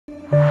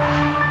Hello,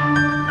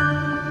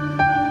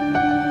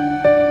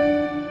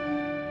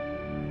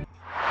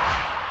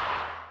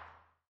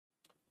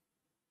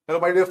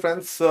 my dear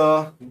friends.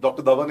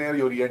 Dr. Dhawan here,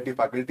 your ENT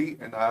faculty,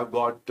 and I have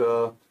got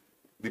the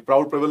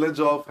proud privilege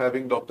of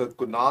having Dr.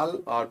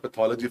 Kunal, our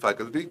pathology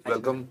faculty.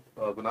 Welcome,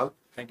 Kunal.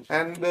 Thank you.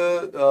 And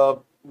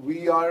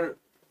we are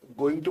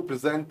going to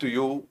present to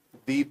you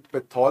the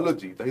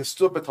pathology, the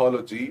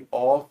histopathology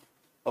of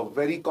a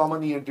very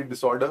common ENT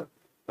disorder,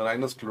 the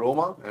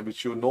rhinoscleroma, and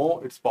which you know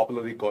it's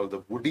popularly called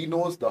the woody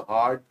nose, the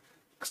hard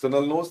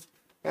external nose.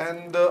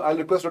 And I'll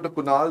request Dr.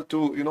 Kunal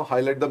to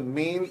highlight the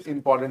main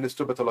important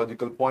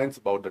histopathological points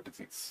about the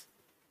disease.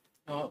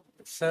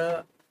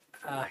 Sir,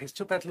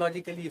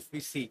 histopathologically, if we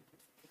see,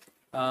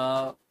 there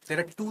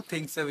are two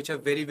things which are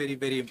very, very,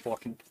 very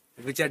important,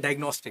 which are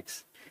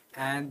diagnostics.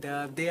 And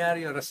they are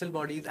your Russell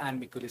bodies and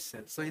Michelin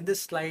cells. So in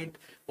this slide,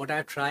 what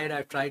I've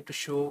tried to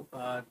show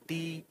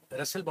the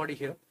Russell body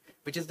here,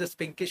 which is this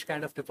pinkish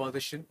kind of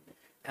deposition.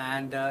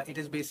 And it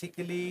is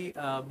basically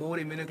more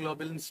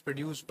immunoglobulins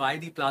produced by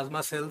the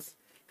plasma cells,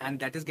 and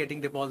that is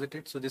getting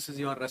deposited. So this is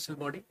your Russell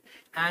body.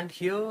 And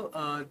here,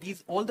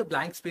 all the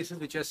blank spaces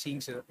which you are seeing,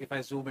 sir, if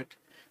I zoom it.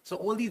 So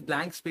all these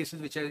blank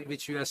spaces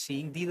which you are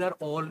seeing, these are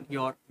all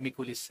your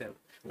Michelin cell.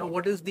 Now,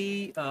 what is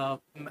the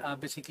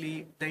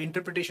basically the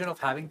interpretation of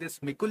having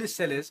this Michelin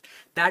cell is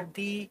that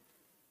the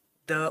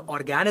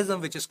organism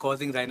which is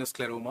causing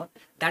rhinoscleroma,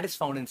 that is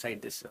found inside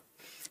this.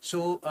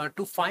 So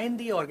to find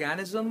the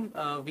organism,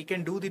 we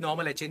can do the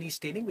normal H&E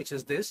staining, which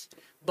is this,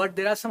 but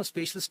there are some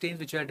spatial stains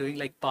which we are doing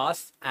like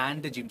PAS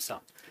and the GIMSA.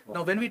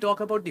 Now, when we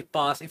talk about the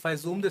PAS, if I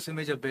zoom this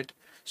image a bit,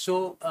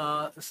 so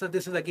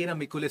this is again a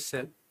Michelin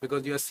cell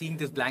because you are seeing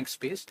this blank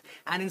space,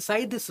 and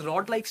inside this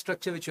rod-like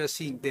structure which you are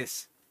seeing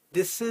this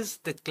is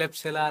the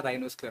Klebsiella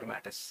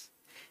rhinoscleromatis.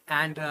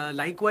 And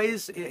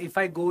likewise, if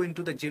I go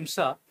into the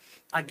GIMSA,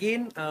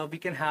 again, we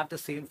can have the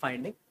same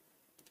finding,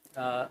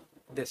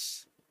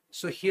 this.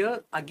 So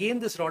here, again,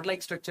 this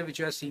rod-like structure which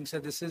you are seeing, so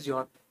this is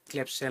your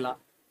Klebsiella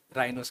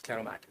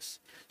rhinoscleromatis.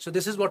 So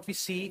this is what we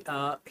see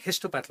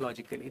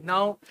histopathologically.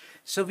 Now,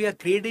 so we are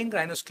grading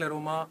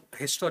rhinoscleroma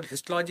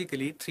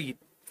histologically, three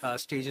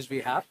stages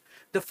we have.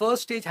 The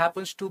first stage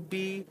happens to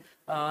be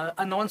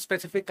a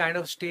non-specific kind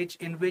of stage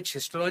in which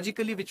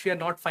histologically, which we are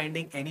not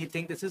finding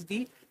anything. This is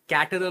the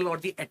catarrhal or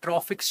the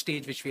atrophic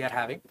stage which we are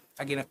having.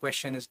 Again, a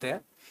question is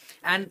there.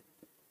 And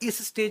this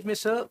stage,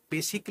 sir,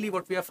 basically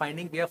what we are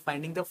finding the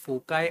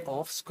foci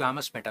of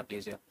squamous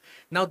metaplasia.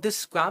 Now,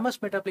 this squamous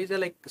metaplasia,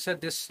 like sir,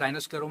 this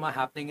rhinoscleroma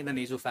happening in the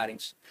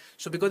nasopharynx.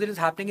 So because it is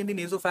happening in the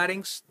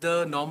nasopharynx,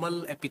 the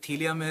normal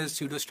epithelium is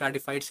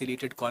pseudostratified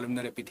ciliated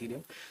columnar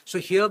epithelium. So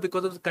here,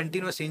 because of the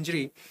continuous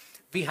injury,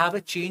 we have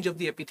a change of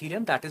the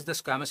epithelium, that is the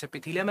squamous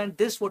epithelium, and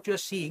this, what you're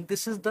seeing,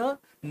 this is the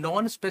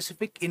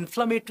non-specific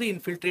inflammatory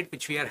infiltrate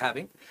which we are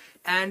having.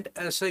 And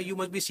so you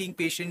must be seeing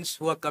patients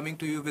who are coming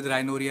to you with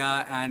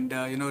rhinorrhea and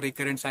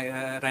recurrent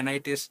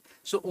rhinitis.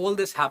 So all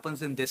this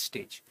happens in this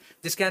stage.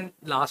 This can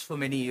last for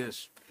many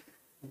years.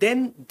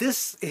 Then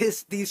this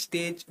is the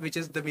stage which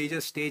is the major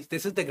stage.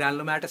 This is the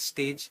granulomatous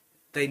stage,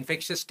 the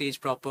infectious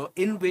stage proper,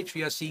 in which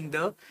we are seeing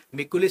the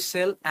Michelin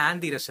cell and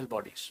the Russell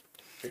bodies.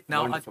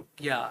 Now,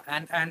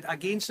 and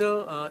again,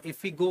 sir,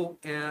 if we go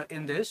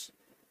in this,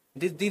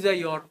 these are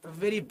your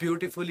very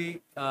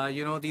beautifully, these are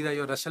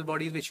your Russell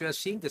bodies which you are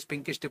seeing, this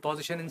pinkish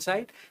deposition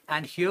inside,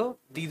 and here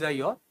these are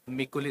your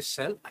Michelin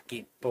cell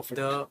again. Perfect.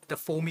 The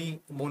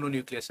foamy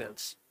mononuclear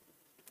cells.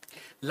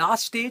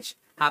 Last stage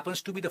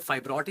happens to be the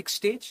fibrotic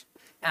stage,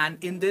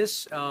 and in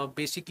this,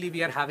 basically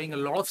we are having a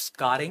lot of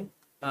scarring,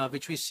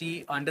 which we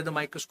see under the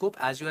microscope,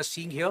 as you are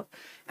seeing here.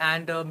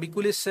 And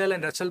Michelin cell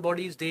and Russell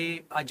bodies,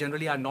 they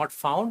generally are not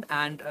found,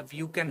 and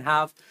you can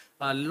have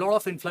a lot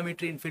of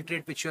inflammatory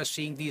infiltrate which you are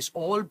seeing. These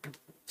all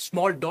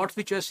small dots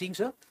which you are seeing,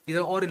 sir, these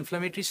are all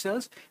inflammatory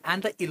cells,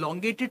 and the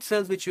elongated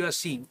cells which you are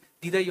seeing,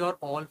 these are your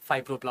all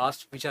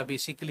fibroblasts which are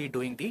basically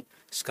doing the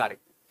scarring.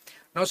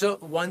 Now, sir,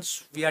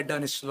 once we are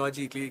done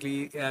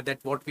histologically, that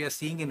what we are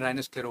seeing in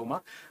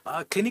rhinoscleroma,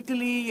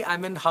 clinically, I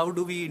mean, how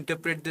do we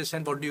interpret this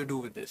and what do you do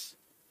with this?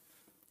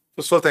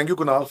 So thank you,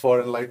 Kunal,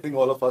 for enlightening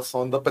all of us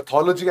on the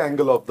pathology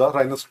angle of the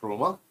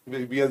rhinoscleroma.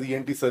 We as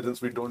ENT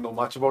surgeons, we don't know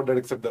much about that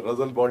except the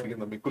Russell body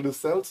and the Michelin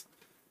cells.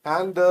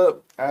 And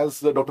as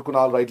Dr.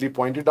 Kunal rightly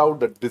pointed out,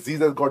 the disease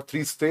has got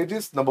three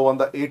stages. Number one,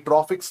 the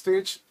atrophic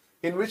stage,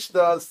 in which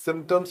the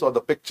symptoms or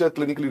the picture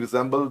clinically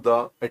resemble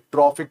the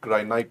atrophic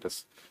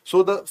rhinitis.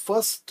 So the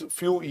first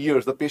few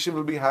years, the patient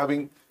will be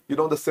having,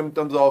 the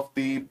symptoms of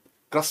the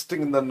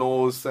crusting in the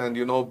nose and,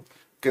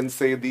 can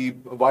say the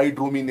wide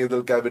roomy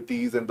nasal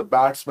cavities and the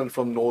bad smell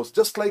from nose,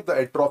 just like the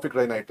atrophic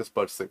rhinitis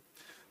per se.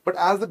 But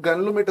as the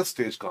granulomatous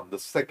stage comes, the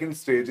second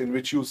stage in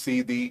which you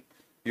see the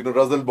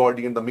Russell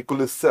body and the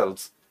Michelin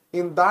cells,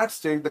 in that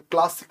stage, the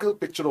classical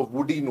picture of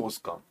woody nose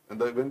comes. And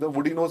when the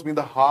woody nose means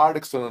the hard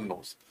external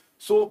nose.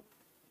 So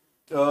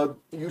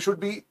you should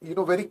be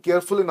very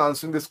careful in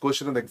answering this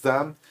question in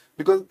exam,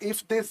 because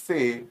if they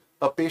say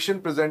a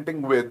patient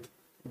presenting with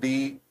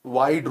the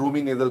wide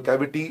roomy nasal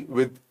cavity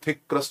with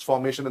thick crust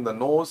formation in the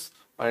nose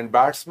and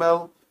bad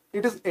smell,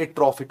 It is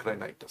atrophic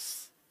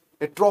rhinitis.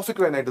 Atrophic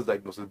rhinitis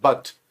diagnosis.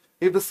 But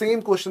if the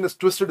same question is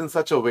twisted in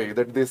such a way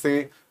that they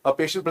say a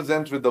patient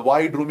presents with the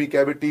wide roomy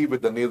cavity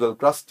with the nasal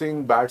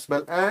crusting, bad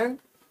smell, and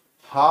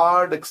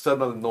hard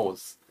external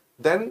nose,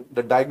 then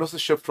the diagnosis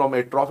shift from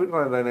atrophic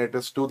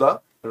rhinitis to the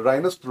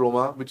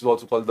rhinoscleroma, which is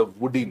also called the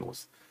woody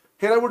nose.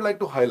 Here I would like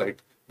to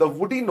highlight the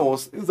woody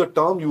nose is the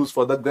term used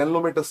for the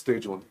granulomatous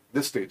stage only,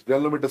 this stage,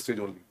 granulomatous stage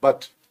only.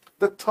 But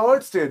the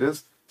third stage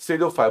is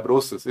stage of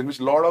fibrosis, in which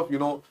a lot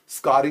of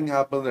scarring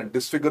happens and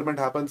disfigurement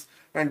happens,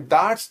 and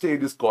that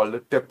stage is called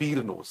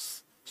tapir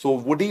nose. So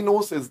woody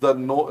nose is the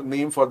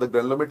name for the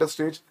granulomatous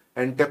stage,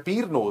 and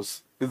tapir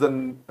nose is the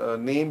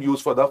name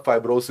used for the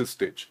fibrosis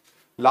stage.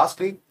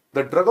 Lastly,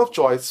 the drug of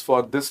choice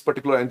for this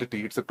particular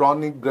entity, it's a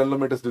chronic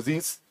granulomatous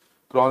disease,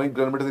 chronic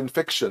granulomatous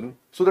infection.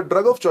 So the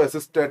drug of choice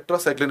is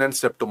tetracycline and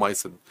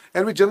streptomycin,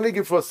 and we generally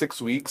give for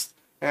 6 weeks.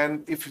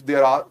 And if they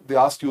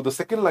ask you the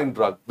second line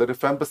drug, the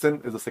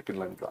rifampicin is the second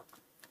line drug.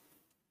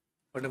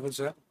 Wonderful,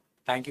 sir.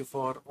 Thank you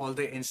for all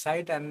the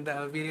insight, and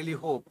we really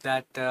hope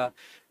that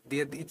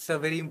it's a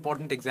very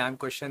important exam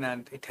question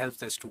and it helps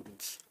the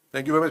students.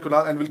 Thank you very much,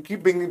 Kunal, and we'll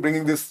keep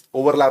bringing this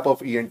overlap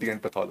of ENT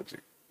and pathology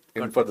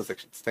in further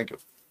sections. Thank you.